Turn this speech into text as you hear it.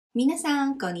みなさ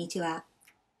ん、こんにちは。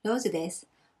ローズです。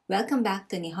Welcome back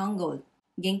to 日本語。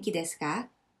元気ですか？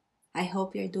 I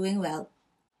hope you're doing well.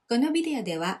 このビデオ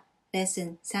では、レッス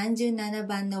ン37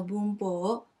番の文法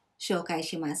を紹介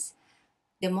します。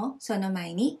でも、その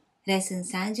前に、レッスン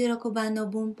36番の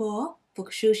文法を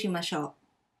復習しましょ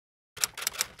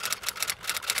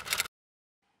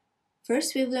う。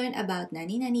First, we've learned about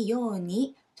何々よう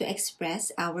に to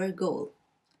express our goal.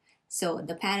 So,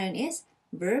 the pattern is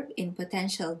verb in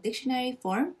potential dictionary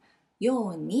form,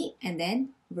 ように and then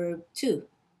verb to.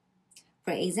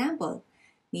 For example,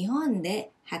 日本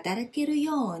で働ける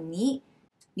ように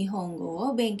日本語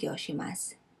を勉強しま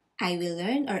す。I will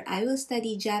learn or I will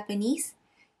study Japanese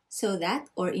so that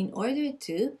or in order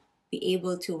to be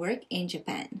able to work in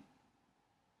Japan.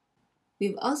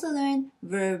 We've also learned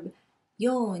verb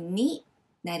ように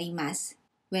なります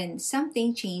when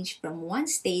something changed from one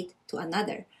state to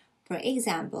another. For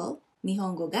example, 日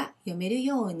本語が読める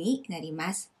ようになり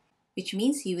ます which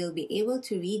means you will be able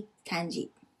to read kanji.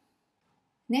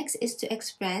 Next is to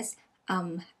express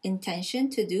intention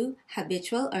to do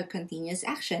habitual or continuous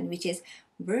action, which is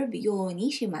verb よう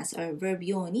にします or verb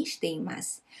ようにしていま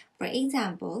す。For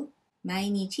example, 毎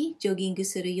日ジョギング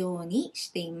するようにし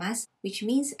ています which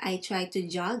means I try to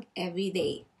jog every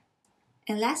day.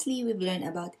 And lastly, we've learned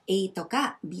about A と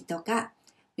か B とか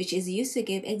which is used to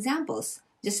give examples,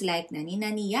 just like 何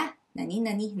々や何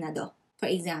々など。For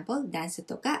example, ダンス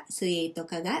とか水泳と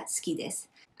かが好きです。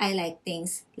I like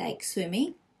things like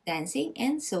swimming, dancing,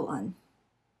 and so on.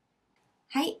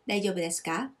 はい、大丈夫です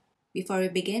か？ Before we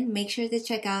begin, make sure to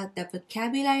check out the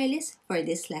vocabulary list for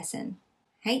this lesson.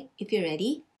 はい、if you're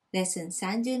ready, レッスン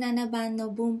37番の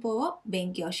文法を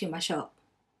勉強しましょう。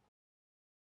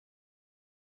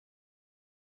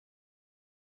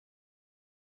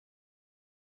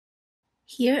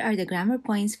Here are the grammar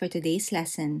points for today's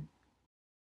lesson.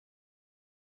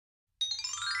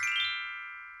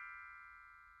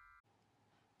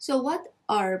 So what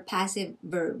are passive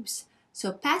verbs?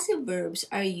 So passive verbs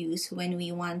are used when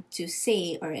we want to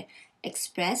say or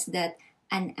express that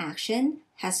an action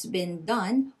has been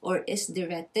done or is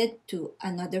directed to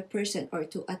another person or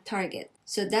to a target.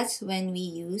 So that's when we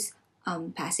use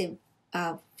passive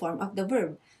form of the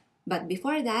verb. But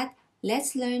before that,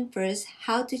 let's learn first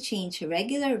how to change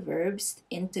regular verbs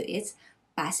into its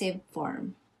passive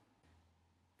form.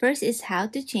 First is how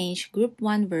to change group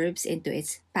 1 verbs into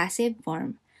its passive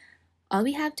form. All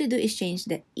we have to do is change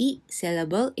the I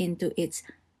syllable into its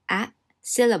A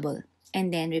syllable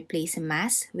and then replace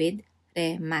mas with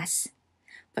remas.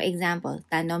 For example,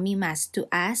 tanomimasu, to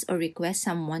ask or request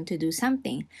someone to do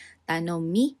something.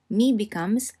 Tanomi, mi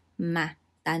becomes ma,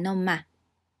 tanoma,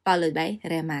 followed by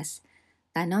remas,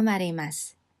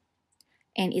 tanomaremas.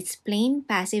 And its plain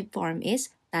passive form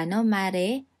is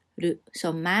tanomareru.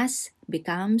 So mas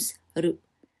becomes ru,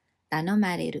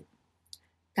 tanomareru.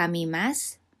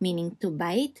 Kamimasu, meaning to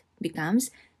bite, becomes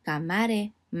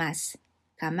kamaremas,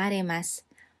 kamaremas,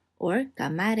 or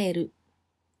kamareru.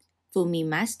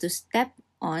 Fumimasu, to step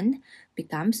on,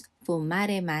 becomes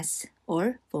fumaremas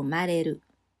or fumareru.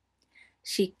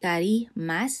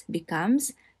 Shikarimasu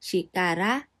becomes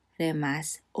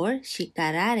shikararemas or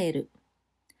shikarareru.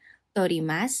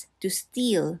 Torimasu, to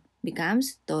steal,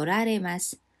 becomes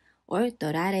toraremas or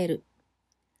torareru.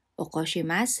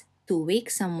 Okoshimasu, to wake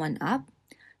someone up,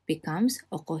 becomes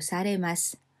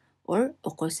okosaremasu or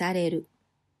okosareru.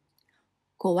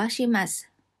 Kowashimasu,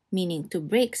 meaning to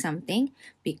break something,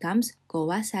 becomes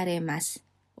kowasaremasu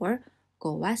or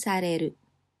kowasareru.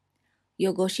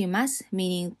 Yogoshimasu,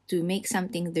 meaning to make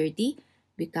something dirty,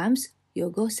 becomes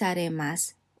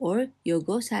yogosaremasu or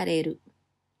yogosareru.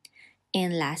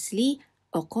 And lastly,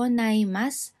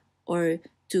 okonaimasu, or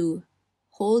to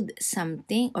hold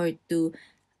something or to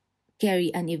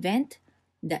carry an event,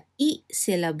 the I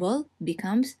syllable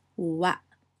becomes wa.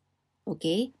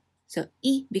 Okay? So,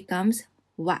 I becomes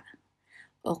wa.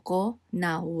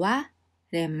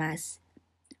 Okonawaremasu,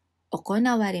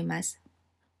 okonawaremasu,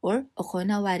 or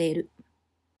okonawareru.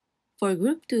 For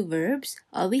group 2 verbs,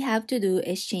 all we have to do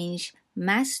is change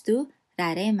mas to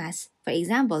raremas. For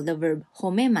example, the verb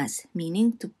homemasu,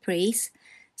 meaning to praise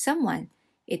someone,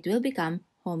 it will become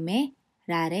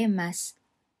homeraremas.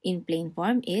 In plain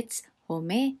form, it's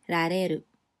homerareru.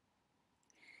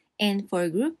 And for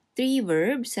group 3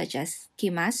 verbs such as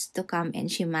kimasu, to come, and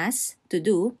shimasu, to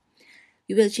do,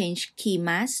 we will change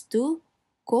kimasu to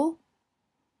ko.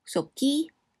 So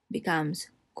ki becomes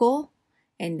ko,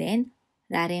 and then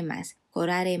raremas,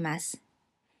 koraremas.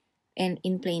 And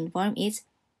in plain form, it's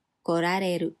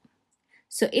korareru.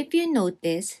 So if you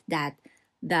notice that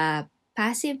the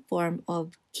passive form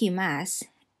of kimasu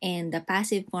and the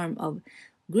passive form of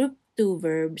group two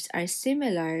verbs are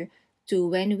similar to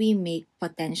when we make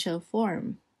potential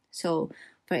form. So,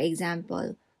 for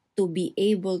example, to be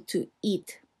able to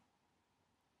eat,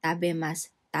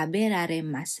 tabemasu,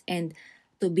 taberaremasu, and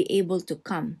to be able to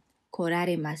come,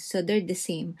 koraremasu. So they're the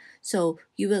same. So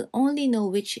you will only know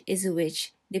which is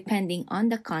which depending on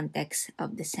the context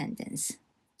of the sentence.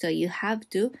 So you have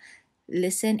to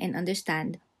listen and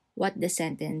understand what the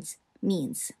sentence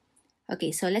means.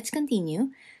 Okay, so let's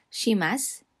continue.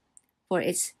 Shimasu, for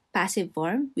its passive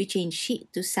form, we change shi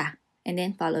to sa, and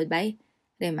then followed by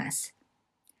remasu.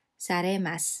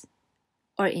 Saremasu,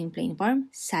 or in plain form,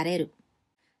 sareru.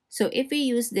 So if we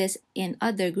use this in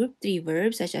other group 3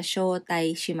 verbs such as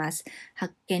shoutai shimasu,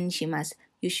 hakken shimasu,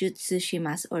 yushutsu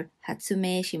shimasu, or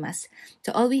hatsume shimasu,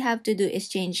 so all we have to do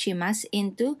is change shimasu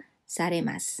into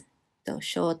saremasu. So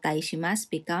shoutai shimasu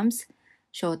becomes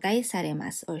shoutai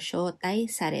saremasu or shoutai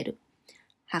sareru.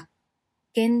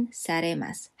 Hakken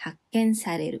saremasu, hakken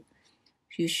sareru.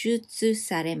 Yushutsu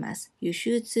saremasu,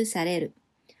 yushutsu sareru.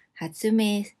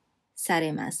 Hatsume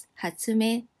saremasu,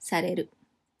 hatsume sareru.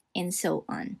 And so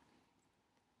on.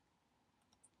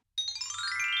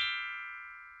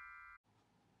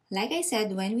 Like I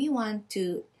said, when we want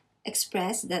to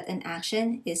express that an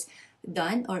action is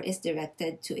done or is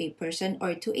directed to a person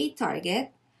or to a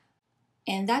target,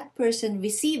 and that person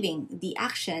receiving the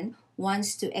action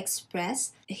wants to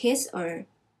express his or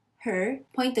her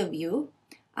point of view,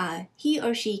 he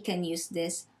or she can use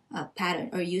this pattern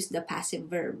or use the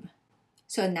passive verb.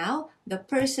 So now, the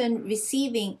person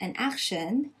receiving an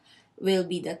action will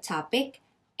be the topic,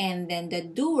 and then the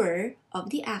doer of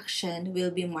the action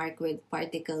will be marked with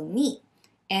particle ni,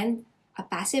 and a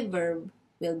passive verb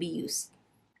will be used.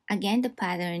 Again, the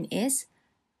pattern is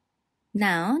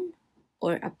noun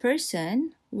or a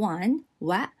person, 1,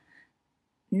 wa,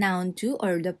 noun 2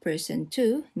 or the person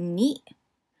 2, ni,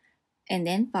 and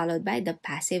then followed by the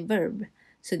passive verb.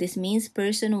 So this means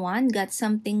person 1 got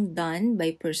something done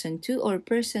by person 2, or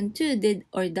person 2 did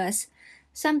or does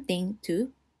something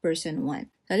to person 1.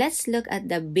 So let's look at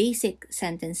the basic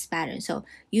sentence pattern. So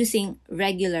using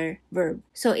regular verb.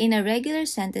 So in a regular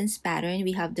sentence pattern,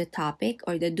 we have the topic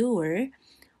or the doer,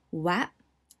 wa,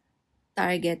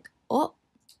 target o,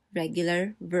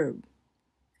 regular verb.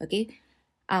 Okay?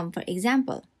 For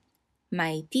example,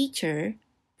 my teacher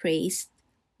praised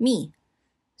me.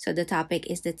 So the topic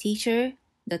is the teacher,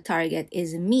 the target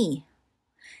is me,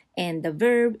 and the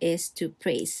verb is to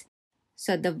praise.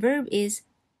 So the verb is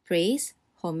praise,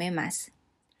 homemasu.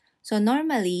 So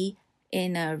normally,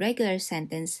 in a regular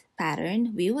sentence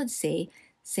pattern, we would say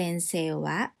sensei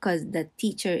wa, because the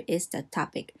teacher is the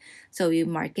topic. So we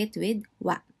mark it with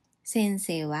wa.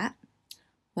 Sensei wa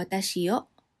watashi o,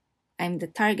 I'm the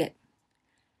target.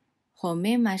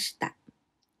 Homemashita,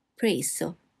 praise.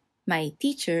 So my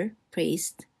teacher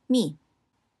praised me.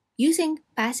 Using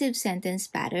passive sentence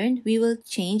pattern, we will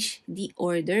change the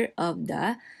order of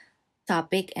the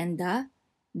topic and the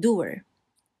doer.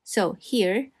 So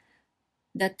here,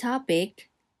 the topic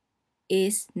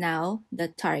is now the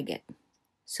target.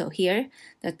 So here,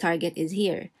 the target is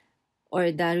here,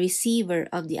 or the receiver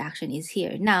of the action is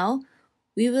here. Now,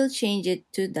 we will change it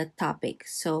to the topic.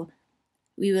 So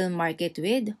we will mark it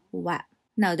with wa.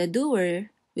 Now, the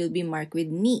doer will be marked with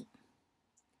ni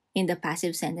in the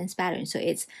passive sentence pattern. So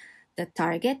it's the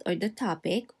target or the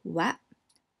topic, wa,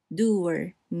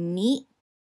 doer, ni,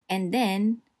 and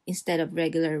then instead of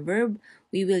regular verb,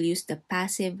 we will use the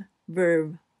passive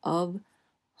verb of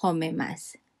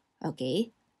homemasu.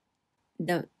 Okay?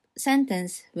 The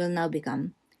sentence will now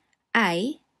become,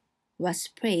 I was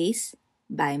praised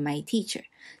by my teacher.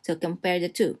 So compare the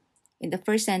two. In the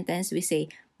first sentence, we say,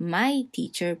 my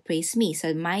teacher praised me.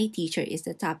 So my teacher is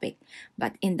the topic.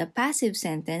 But in the passive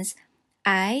sentence,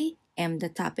 I am the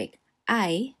topic.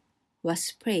 I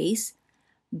was praised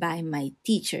by my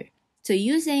teacher. So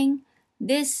using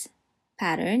this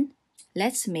pattern,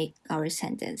 let's make our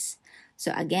sentence.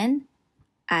 So again,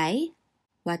 I,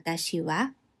 watashi wa,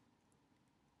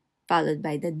 followed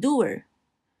by the doer,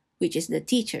 which is the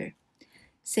teacher.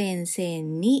 Sensei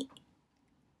ni,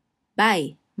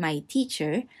 by my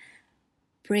teacher,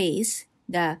 praise.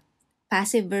 The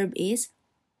passive verb is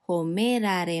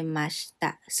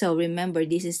homeraremashita. So remember,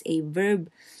 this is a verb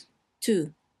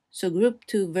 2. So group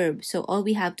 2 verb. So all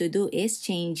we have to do is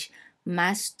change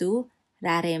mas to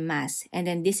raremas. And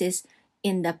then this is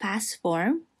in the past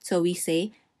form. So we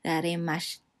say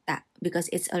raremashita because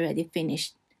it's already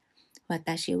finished.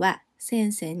 Watashi wa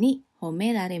sensei ni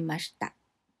homeraremashita.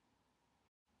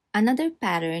 Another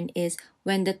pattern is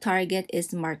when the target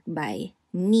is marked by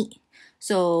ni.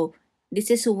 So this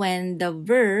is when the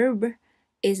verb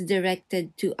is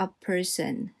directed to a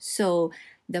person. So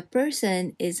the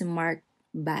person is marked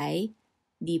by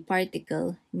the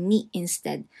particle ni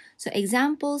instead. So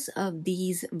examples of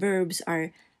these verbs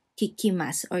are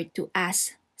kikimas, or to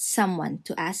ask someone,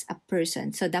 to ask a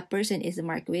person. So that person is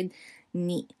marked with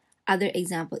ni. Other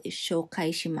example is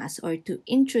shokai shimasu, or to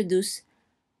introduce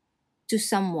to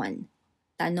someone.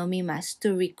 Tanomimasu,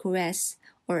 to request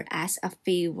or ask a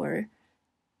favor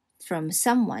from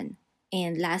someone.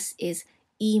 And last is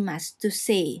imasu, to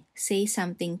say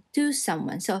something to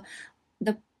someone. So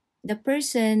the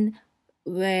person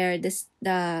where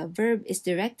the verb is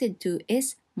directed to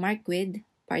is marked with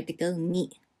particle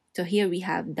ni. So here we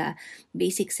have the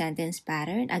basic sentence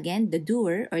pattern. Again, the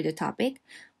doer or the topic,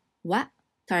 wa,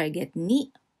 target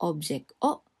ni, object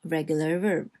o, regular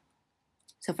verb.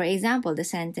 So for example, the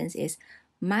sentence is,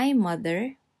 my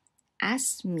mother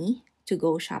asked me to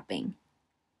go shopping.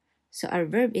 So our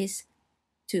verb is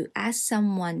to ask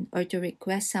someone or to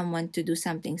request someone to do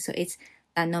something. So it's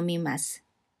tanomimasu.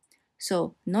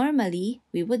 So normally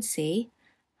we would say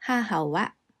haha wa.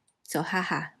 So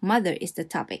haha, mother is the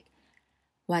topic.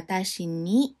 Watashi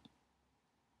ni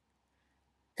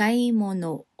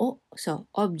kaimono o, so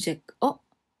object o,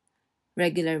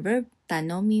 regular verb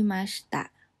tanomimashita.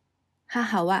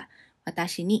 Haha wa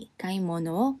watashi ni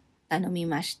kaimono o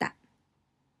tanomimashita.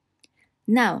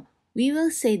 Now, we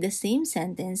will say the same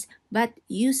sentence but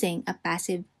using a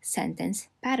passive sentence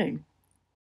pattern.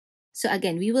 So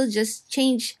again, we will just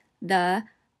change the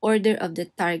order of the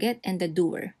target and the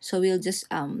doer. So we'll just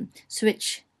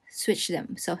switch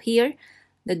them. So here,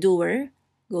 the doer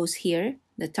goes here,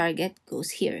 the target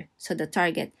goes here. So the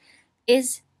target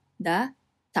is the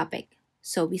topic.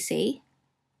 So we say,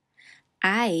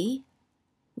 I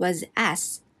was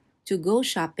asked to go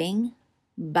shopping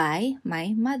by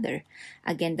my mother.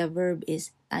 Again, the verb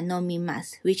is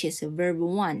tanomimasu, which is verb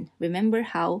 1. Remember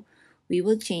how we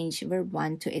will change verb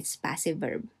 1 to its passive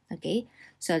verb. Okay?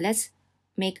 So let's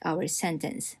make our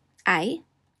sentence. I,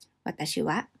 watashi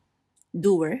wa,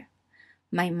 doer,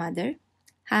 my mother,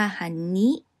 haha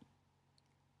ni,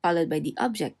 followed by the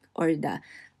object or the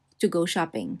to go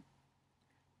shopping.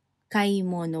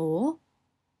 Kaimono wo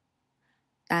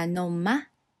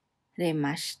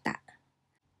tanomaremashita.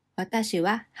 Watashi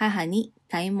wa haha ni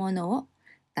kaimono wo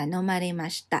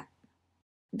tanomaremashita.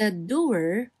 The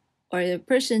doer or the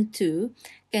person to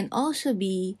can also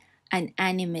be an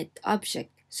animate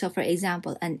object. So for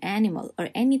example, an animal or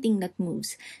anything that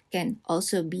moves can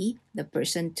also be the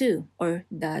person to or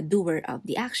the doer of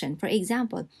the action. For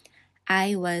example,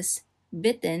 I was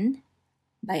bitten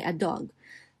by a dog.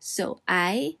 So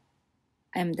I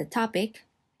am the topic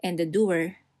and the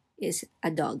doer is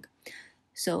a dog.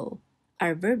 So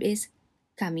our verb is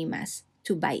kamimasu,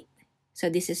 to bite. So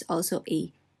this is also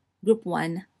a group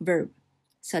 1 verb.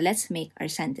 So let's make our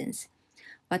sentence.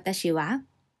 Watashi wa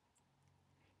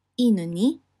inu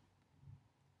ni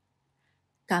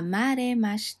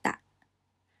kamaremashita.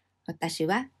 Watashi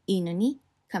wa inu ni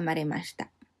kamaremashita.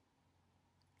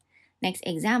 Next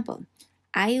example.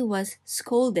 I was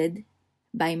scolded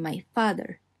by my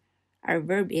father. Our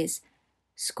verb is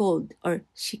scold or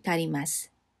shikarimasu.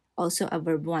 Also a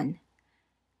verb 1.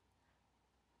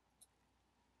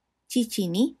 Chichi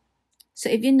ni. So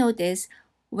if you notice,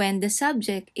 when the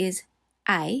subject is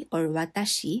I or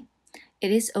watashi,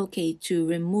 it is okay to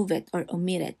remove it or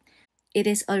omit it. It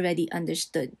is already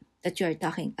understood that you are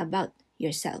talking about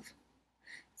yourself.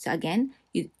 So again,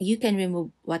 you can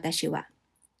remove watashi wa.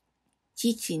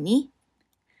 Chichi ni.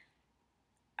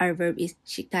 Our verb is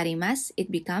shikarimasu.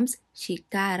 It becomes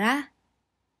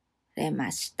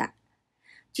shikararemashita.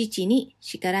 Chichi ni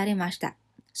shikararemashita.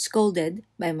 Scolded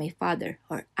by my father,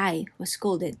 or I was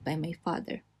scolded by my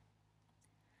father.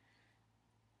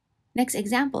 Next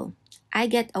example. I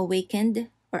get wakened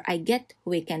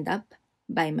up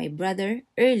by my brother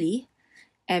early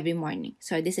every morning.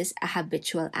 So this is a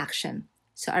habitual action.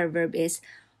 So our verb is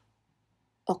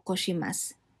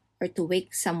okoshimasu, or to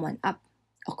wake someone up.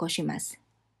 Okoshimasu.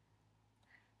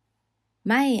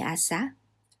 Maiasa,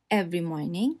 every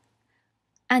morning.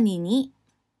 Ani ni.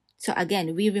 So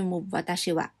again, we remove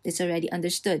watashi wa. It's already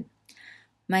understood.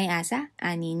 Maiasa,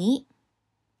 ani ni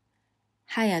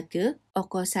hayaku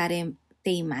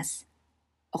okosareteimasu.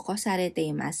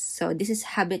 Okosareteimasu. So this is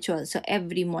habitual. So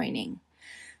every morning.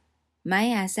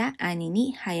 Maiasa ani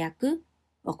ni hayaku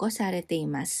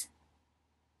okosareteimasu.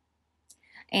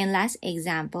 And last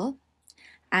example.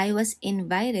 I was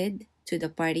invited to the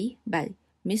party by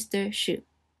Mr. Shu.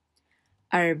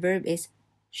 Our verb is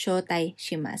shotai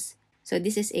shimasu. So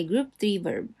this is a group 3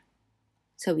 verb.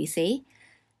 So we say,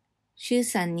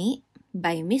 Shu-san ni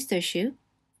by Mr. Shu,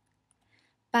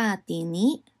 party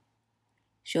ni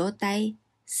shotai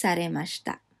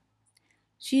saremashita.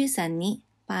 しゅうさんに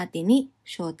パーティーに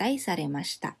招待されま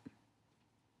した。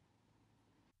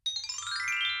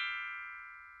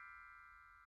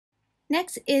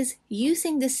Next is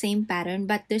using the same pattern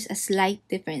but there's a slight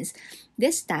difference.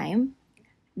 This time,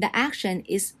 the action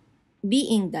is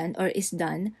being done or is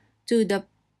done to the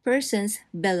person's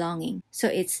belonging. So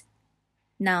it's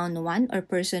noun 1 or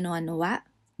person 1 wa,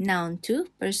 noun 2,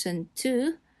 person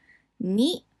 2,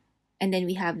 ni, and then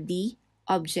we have the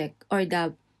object or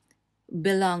the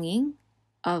belonging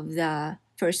of the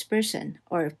first person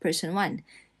or person 1.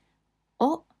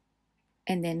 O,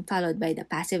 and then followed by the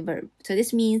passive verb. So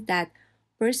this means that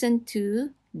person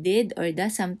 2 did or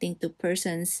does something to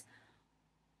person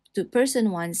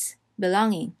 1's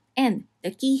belonging. And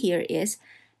the key here is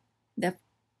the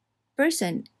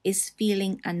person is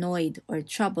feeling annoyed or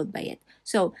troubled by it.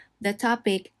 So the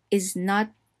topic is not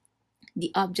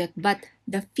the object but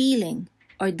the feeling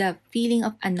or the feeling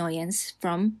of annoyance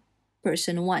from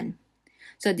person 1.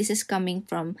 So this is coming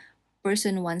from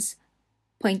person 1's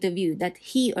point of view, that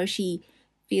he or she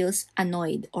feels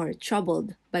annoyed or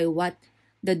troubled by what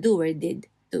the doer did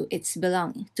to its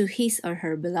belonging, to his or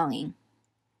her belonging.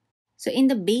 So in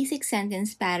the basic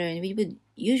sentence pattern, we would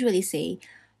usually say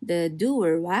the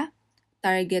doer wa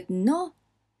target no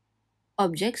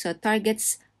object, so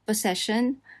targets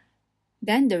possession,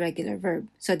 then the regular verb.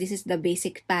 So this is the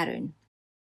basic pattern.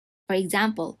 For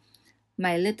example,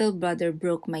 my little brother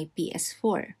broke my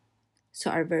PS4.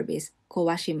 So our verb is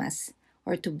kowashimasu,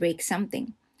 or to break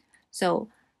something. So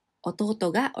弟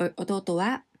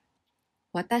は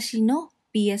私の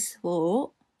PS4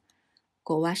 を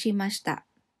壊しました。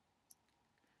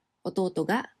弟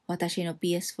が私の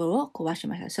PS4 を壊し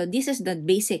ました。So this is the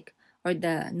basic or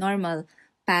the normal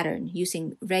pattern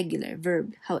using regular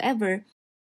verb. However,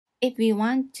 if we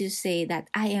want to say that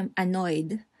I am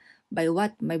annoyed by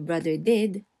what my brother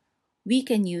did, we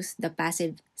can use the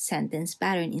passive sentence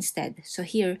pattern instead. So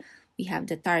here we have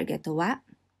the target wa,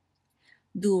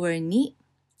 doer ni,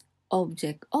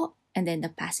 object o, and then the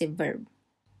passive verb.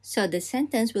 So the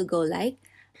sentence will go like,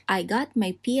 I got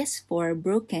my PS4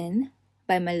 broken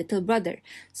by my little brother.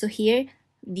 So here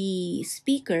the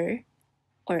speaker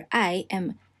or I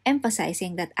am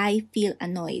emphasizing that I feel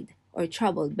annoyed or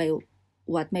troubled by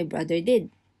what my brother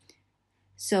did.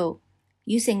 So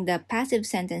using the passive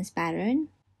sentence pattern,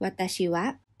 私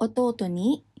は弟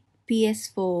に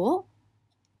PS4 を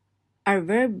our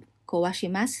verb 壊し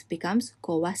ます becomes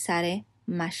壊され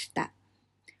ました。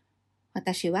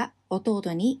私は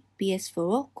弟に PS4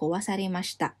 を壊されま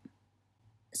した。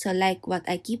So like what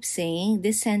I keep saying,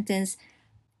 this sentence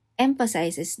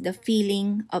emphasizes the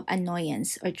feeling of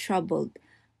annoyance or troubled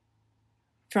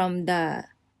from the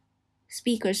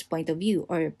speaker's point of view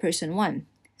or person 1.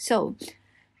 So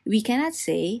we cannot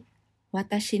say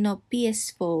私の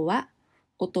PS4 は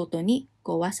弟に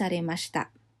壊されました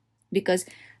because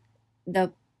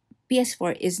the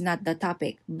PS4 is not the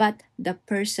topic, but the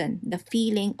person, the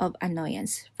feeling of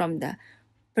annoyance from the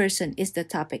person is the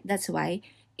topic. That's why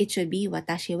it should be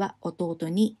私は弟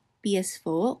に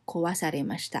PS4 を壊され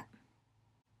ました。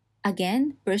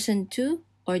Again, person 2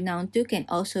 or noun 2 can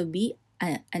also be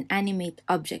an animate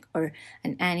object or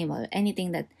an animal,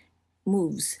 anything that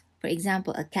moves. For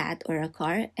example, a cat or a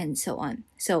car and so on.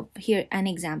 So here an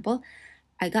example,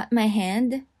 I got my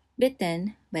hand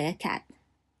bitten by a cat.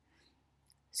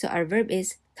 So our verb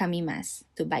is kamimasu,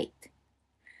 to bite.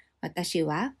 私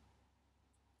は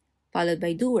followed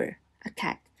by doer, a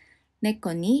cat.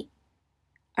 猫に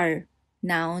our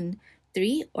noun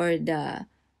 3 or the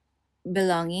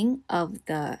belonging of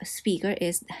the speaker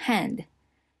is hand.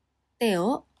 手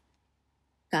を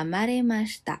噛まれま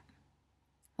した。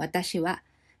私は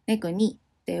猫に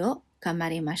手を噛ま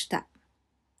れました。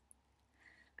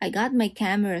I got my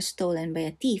camera stolen by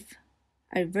a thief.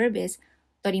 Our verb is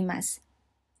取ります。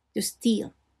to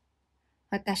steal.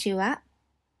 私は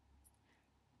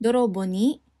泥棒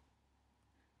に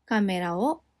カメラ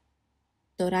を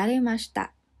取られまし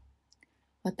た。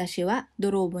私は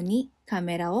泥棒にカ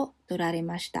メラを取られ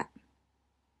ました。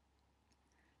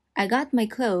I got my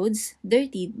clothes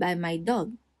dirtied by my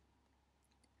dog.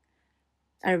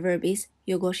 Our verb is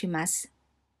汚します。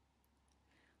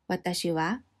私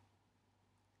は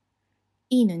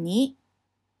犬に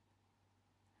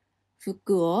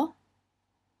服を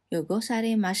汚さ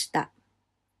れました。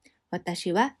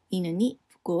私は犬に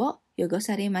服を汚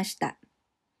されました。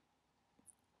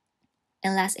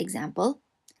And last example,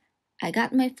 I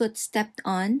got my foot stepped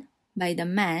on by the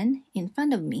man in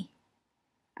front of me.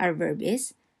 Our verb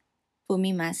is 踏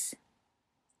みます。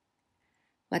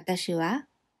私は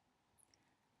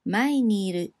前に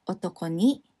いる男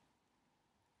に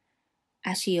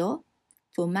足を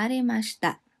踏まれまし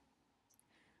た。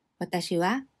私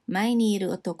は前にい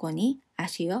る男に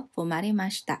足を踏まれ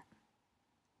ました。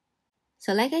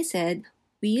So like I said,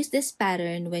 we use this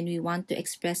pattern when we want to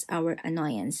express our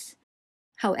annoyance.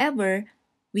 However,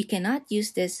 we cannot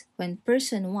use this when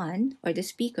person 1 or the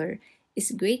speaker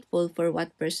is grateful for what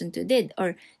person 2 did,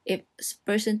 or if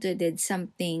person 2 did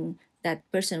something that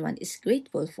person 1 is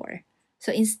grateful for.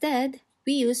 So instead,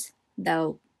 we use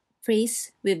the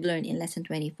phrase we've learned in lesson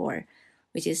 24,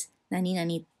 which is 何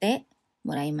々って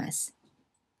もらいます。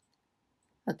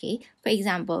Okay, for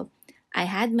example, I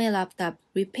had my laptop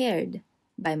repaired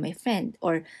by my friend,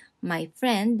 or my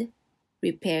friend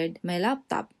repaired my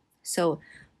laptop. So,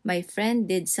 my friend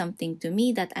did something to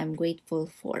me that I'm grateful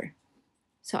for.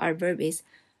 So, our verb is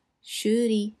修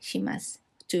理します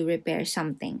to repair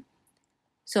something.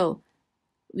 So,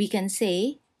 we can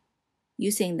say,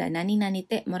 using the 何々っ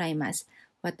てもらいます。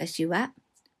私は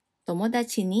友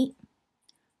達に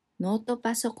ノート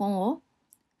パソコンを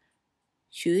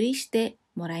修理して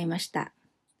もらいました。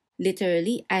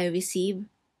Literally, I receive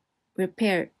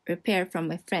repair from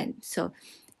my friend. So,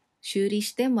 修理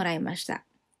してもらいました。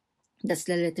That's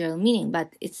the literal meaning, but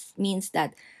it means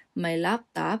that my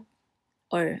laptop,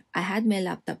 or I had my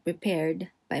laptop repaired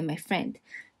by my friend.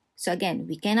 So again,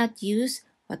 we cannot use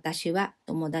私は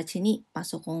友達にパ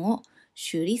ソコンを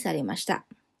修理されました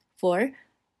for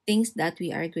things that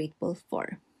we are grateful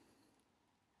for.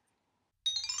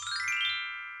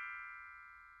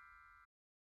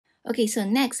 Okay, so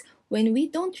next, when we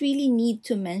don't really need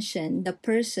to mention the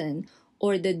person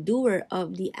or the doer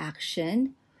of the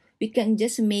action, we can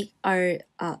just make our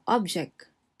object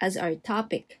as our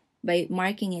topic by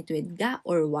marking it with ga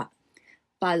or wa,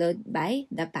 followed by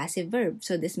the passive verb.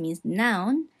 So this means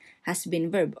noun has been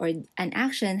verb, or an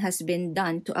action has been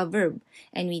done to a verb,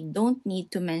 and we don't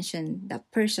need to mention the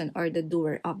person or the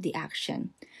doer of the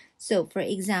action. So for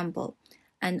example,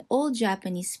 an old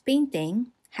Japanese painting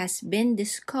has been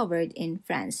discovered in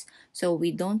France. So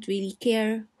we don't really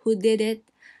care who did it,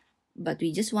 but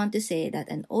we just want to say that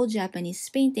an old Japanese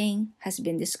painting has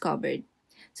been discovered.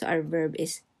 So our verb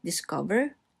is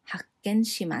discover, 発見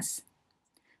します,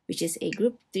 which is a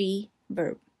group 3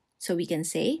 verb. So we can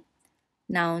say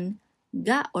noun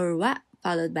ga or wa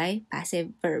followed by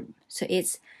passive verb. So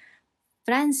it's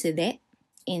フランスで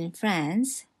in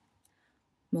France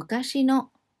昔の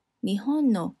日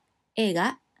本の絵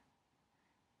が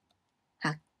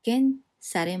発見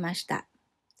されました。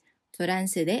フラン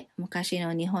スで昔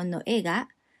の日本の絵が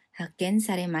発見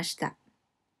されました。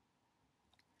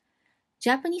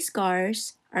Japanese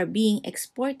cars are being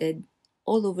exported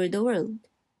all over the world.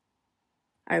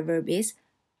 Our verb is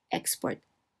export,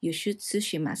 輸出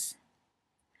します。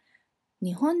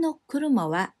日本の車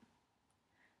は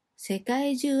世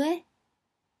界中へ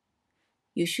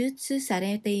輸出さ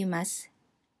れています。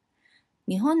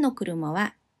日本の車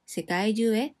は世界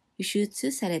中へ輸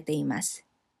出されています。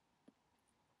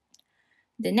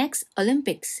The next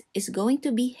Olympics is going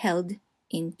to be held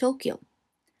in Tokyo.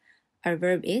 Our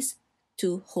verb is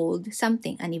to hold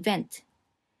something, an event.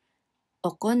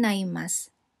 行いま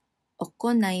す。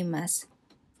行います。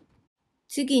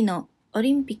次のオ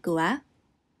リンピックは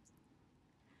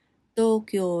東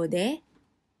京で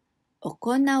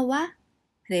行わ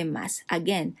れます。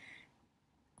Again,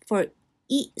 for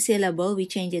each syllable, we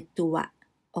change it to は。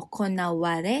行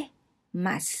われ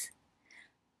ます。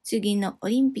次のオ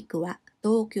リンピックは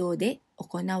東京で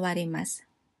行われます。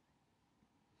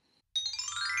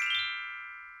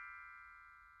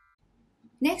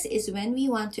Next is when we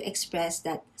want to express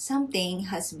that something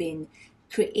has been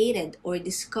created or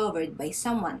discovered by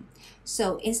someone.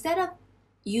 So instead of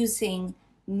using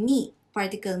ni,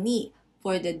 particle ni,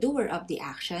 for the doer of the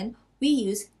action, we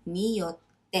use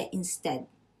niyotte instead.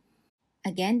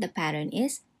 Again, the pattern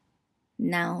is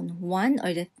noun 1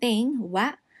 or the thing,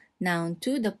 wa, noun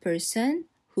 2, the person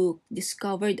who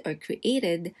discovered or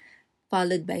created,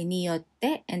 followed by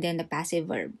niyotte, and then the passive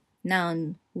verb.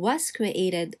 Noun was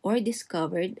created or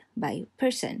discovered by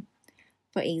person.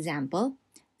 For example,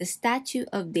 the statue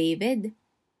of David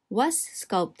was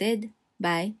sculpted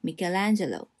by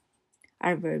Michelangelo.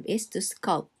 Our verb is to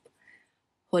sculpt.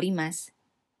 彫ります。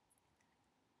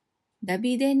ダ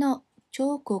ビデの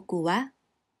彫刻は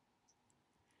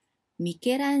ミ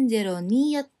ケランジェロ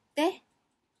によって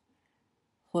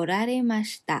彫られま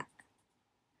した。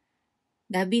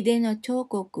ダビデの彫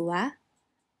刻は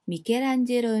ミケラン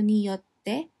ジェロによっ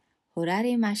て彫ら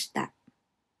れました。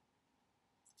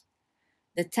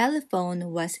The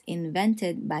telephone was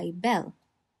invented by Bell.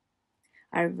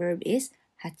 Our verb is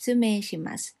発明し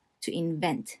ます。to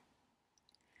invent.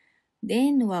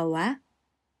 電話は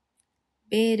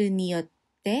ベルによっ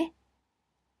て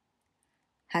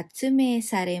発明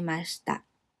されました。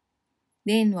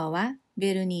電話は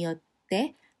ベルによっ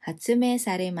て発明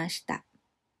されました。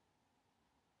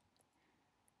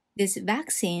This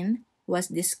vaccine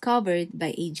was discovered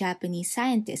by a Japanese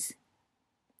scientist.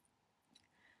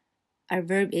 Our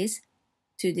verb is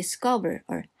to discover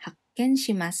or 発見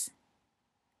します。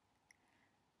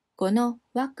この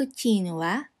ワクチン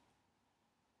は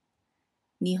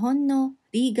日本の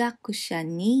理学者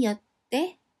によっ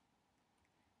て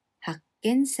発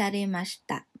見されまし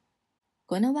た。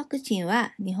このワクチン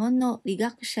は日本の理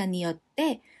学者によっ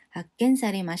て発見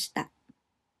されました。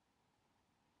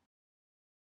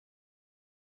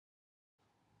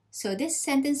So this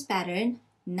sentence pattern,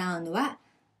 noun は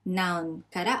noun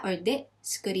から or で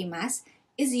作ります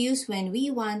is used when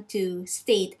we want to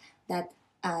state that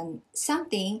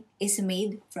something is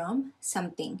made from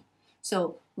something.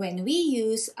 So when we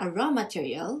use a raw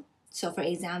material, so for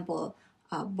example,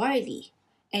 barley,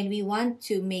 and we want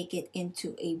to make it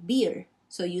into a beer,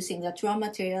 so using that raw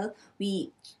material,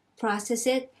 we process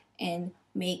it and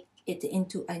make it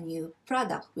into a new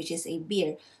product, which is a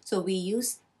beer. So we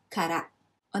use kara.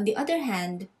 On the other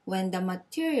hand, when the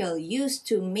material used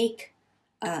to make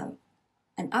an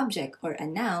object or a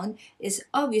noun is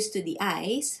obvious to the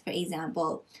eyes, for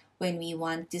example, when we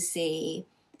want to say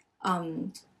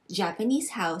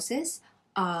Japanese houses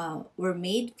were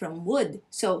made from wood.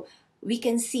 So we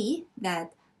can see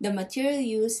that the material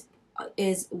used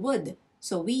is wood.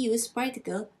 So we use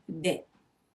particle de.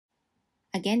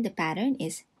 Again, the pattern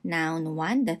is noun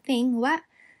 1, the thing wa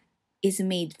is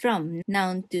made from.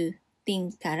 Noun 2,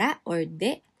 thing からor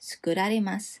で作られ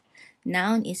ます。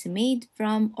Noun is made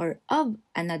from or of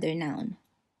another noun.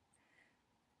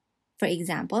 For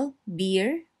example,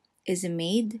 beer is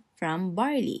made from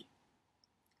barley.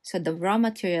 So the raw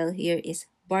material here is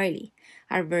barley.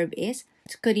 Our verb is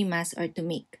作ります or to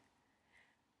make.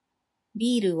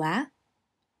 ビールは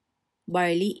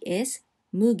barley is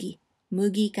麦。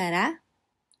麦から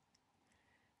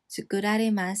作ら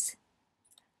れます。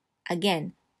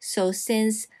Again, so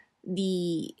since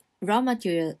the raw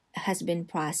material has been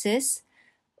processed,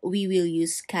 we will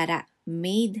use kara,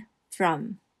 made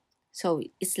from. So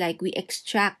it's like we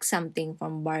extract something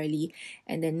from barley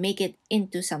and then make it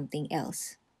into something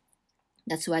else.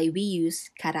 That's why we use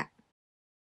kara.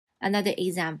 Another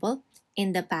example,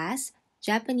 in the past,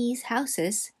 Japanese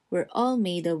houses were all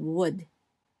made of wood.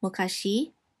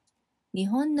 昔、日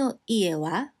本の家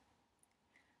は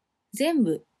全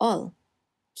部 all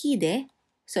木で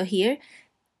so here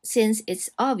since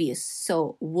it's obvious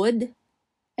so wood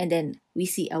and then we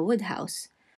see a wood house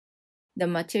the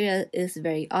material is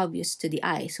very obvious to the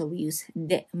eye so we use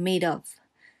de made of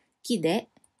木で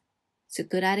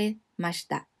作られまし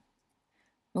た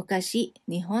昔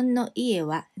日本の家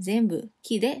は全部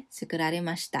木で作られ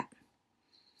ました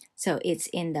so it's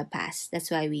in the past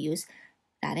that's why we use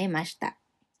られました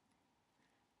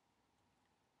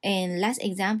And last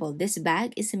example, this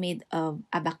bag is made of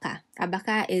abaka.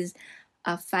 Abaka is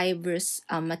a fibrous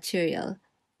material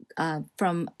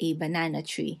from a banana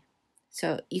tree.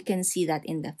 So you can see that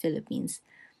in the Philippines.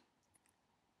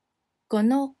 こ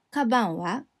のカバン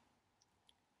は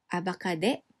アバカ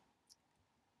で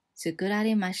作ら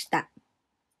れました。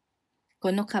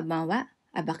このカバンは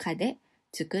アバカで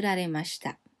作られまし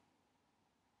た。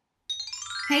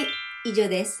はい、以上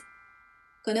です。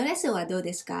このレッスンはどう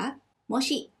ですか？も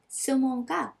し質問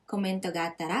かコメントがあ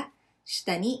ったら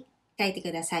下に書いてく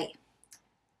ださい。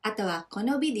あとはこ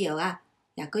のビデオが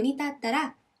役に立った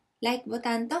ら Like ボ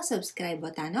タンと Subscribe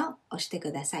ボタンを押して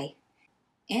ください。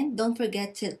And don't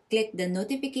forget to click the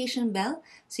notification bell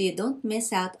so you don't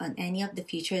miss out on any of the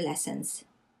future lessons.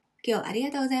 今日あり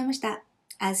がとうございました。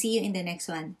I'll see you in the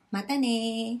next one. また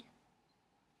ね